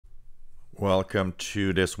Welcome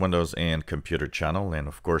to this Windows and Computer channel, and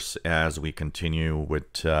of course as we continue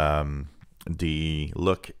with the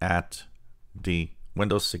look at the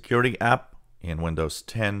Windows Security app in Windows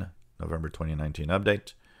 10 November 2019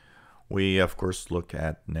 update, we of course look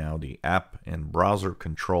at now the App and Browser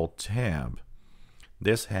Control tab.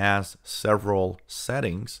 This has several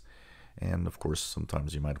settings, and of course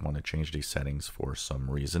sometimes you might want to change these settings for some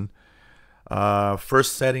reason.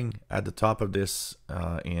 First setting at the top of this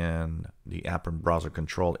in the app and browser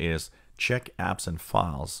control is check apps and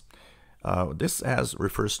files. This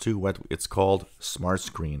refers to what it's called Smart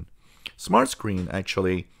Screen. Smart Screen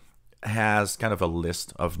actually has kind of a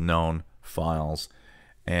list of known files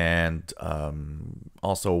and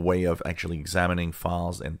also a way of actually examining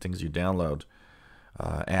files and things you download,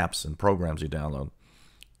 apps and programs you download,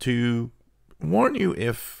 to warn you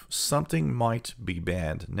if something might be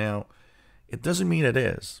bad. Now, it doesn't mean it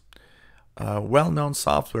is. Well-known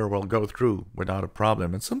software will go through without a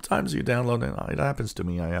problem, and sometimes you download, and it happens to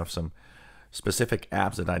me, I have some specific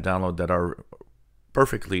apps that I download that are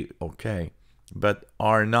perfectly okay, but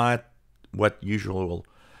are not what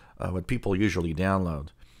people usually download,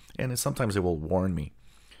 and sometimes it will warn me.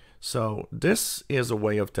 So this is a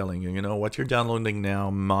way of telling you, what you're downloading now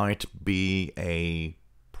might be a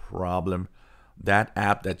problem. That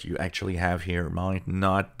app that you actually have here might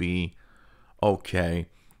not be okay.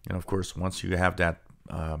 And of course, once you have that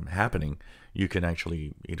happening, you can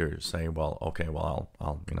actually either say, well, okay, well,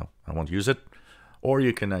 I won't use it, or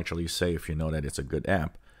you can actually say, if you know that it's a good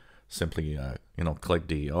app, simply click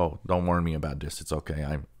the don't warn me about this, it's okay,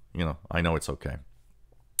 I know it's okay.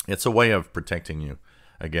 It's a way of protecting you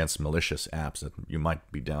against malicious apps that you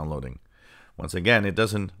might be downloading. Once again, it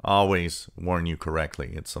doesn't always warn you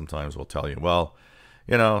correctly. It sometimes will tell you, well,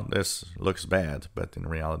 this looks bad, but in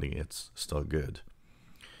reality, it's still good.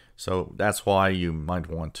 So that's why you might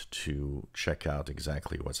want to check out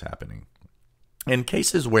exactly what's happening. In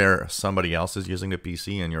cases where somebody else is using the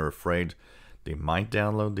PC and you're afraid they might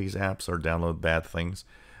download these apps or download bad things,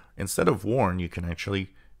 instead of warn, you can actually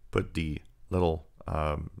put the little,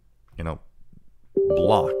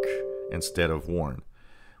 block instead of warn.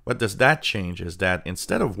 What does that change is that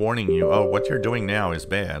instead of warning you, what you're doing now is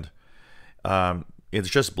bad, it's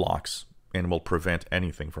just blocks and will prevent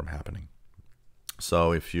anything from happening.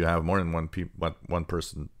 So if you have more than one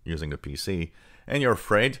person using the PC and you're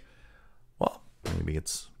afraid, well, maybe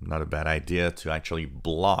it's not a bad idea to actually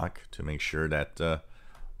block to make sure that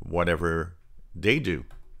whatever they do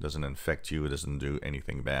doesn't infect you, doesn't do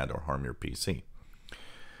anything bad or harm your PC.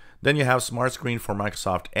 Then you have Smart Screen for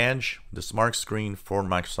Microsoft Edge. The Smart Screen for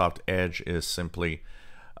Microsoft Edge is simply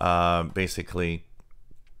basically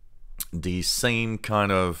the same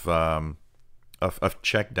kind of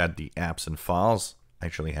check that the apps and files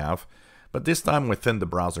actually have, but this time within the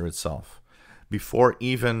browser itself. Before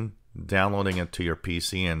even downloading it to your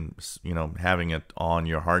PC and having it on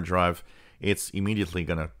your hard drive, it's immediately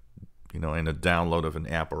gonna in a download of an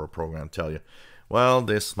app or a program tell you, well,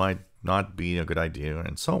 this might not be a good idea,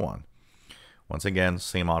 and so on. Once again,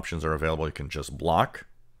 same options are available. You can just block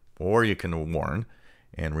or you can warn.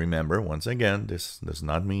 And remember, once again, this does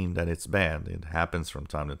not mean that it's bad. It happens from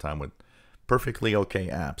time to time with perfectly okay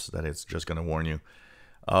apps that it's just going to warn you,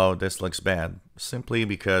 oh, this looks bad, simply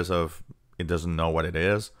because of it doesn't know what it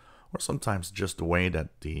is, or sometimes just the way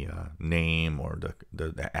that the name or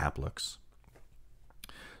the app looks.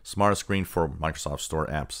 Smart Screen for Microsoft Store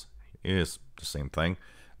apps is the same thing.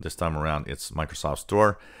 This time around, it's Microsoft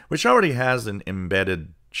Store, which already has an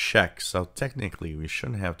embedded check, so technically we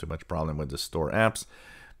shouldn't have too much problem with the store apps,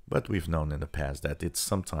 but we've known in the past that it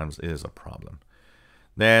sometimes is a problem.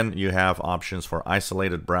 Then you have options for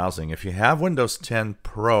isolated browsing. If you have Windows 10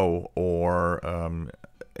 Pro or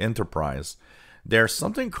Enterprise, there's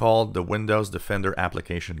something called the Windows Defender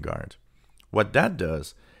Application Guard. What that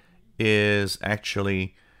does is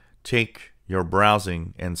actually take your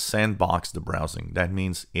browsing and sandbox the browsing. That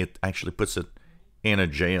means it actually puts it in a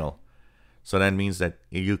jail. So that means that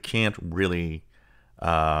you can't really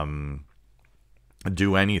do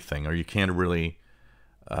anything, or you can't really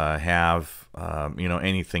have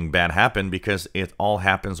anything bad happen, because it all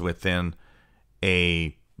happens within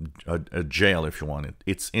a jail, if you want it.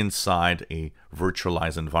 It's inside a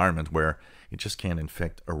virtualized environment where it just can't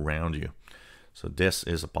infect around you. So this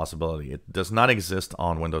is a possibility. It does not exist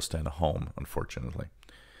on Windows 10 Home, unfortunately.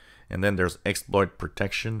 And then there's exploit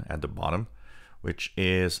protection at the bottom, which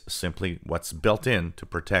is simply what's built in to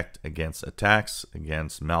protect against attacks,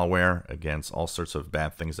 against malware, against all sorts of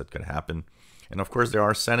bad things that could happen. And of course, there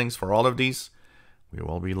are settings for all of these. We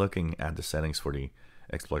will be looking at the settings for the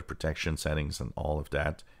exploit protection settings and all of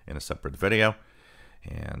that in a separate video.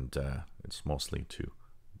 And it's mostly to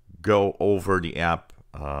go over the app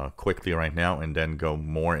quickly right now and then go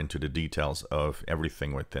more into the details of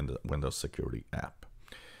everything within the Windows Security app.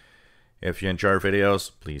 If you enjoy our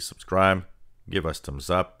videos, please subscribe, give us thumbs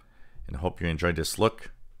up, and hope you enjoyed this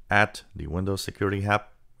look at the Windows Security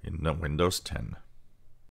app in Windows 10.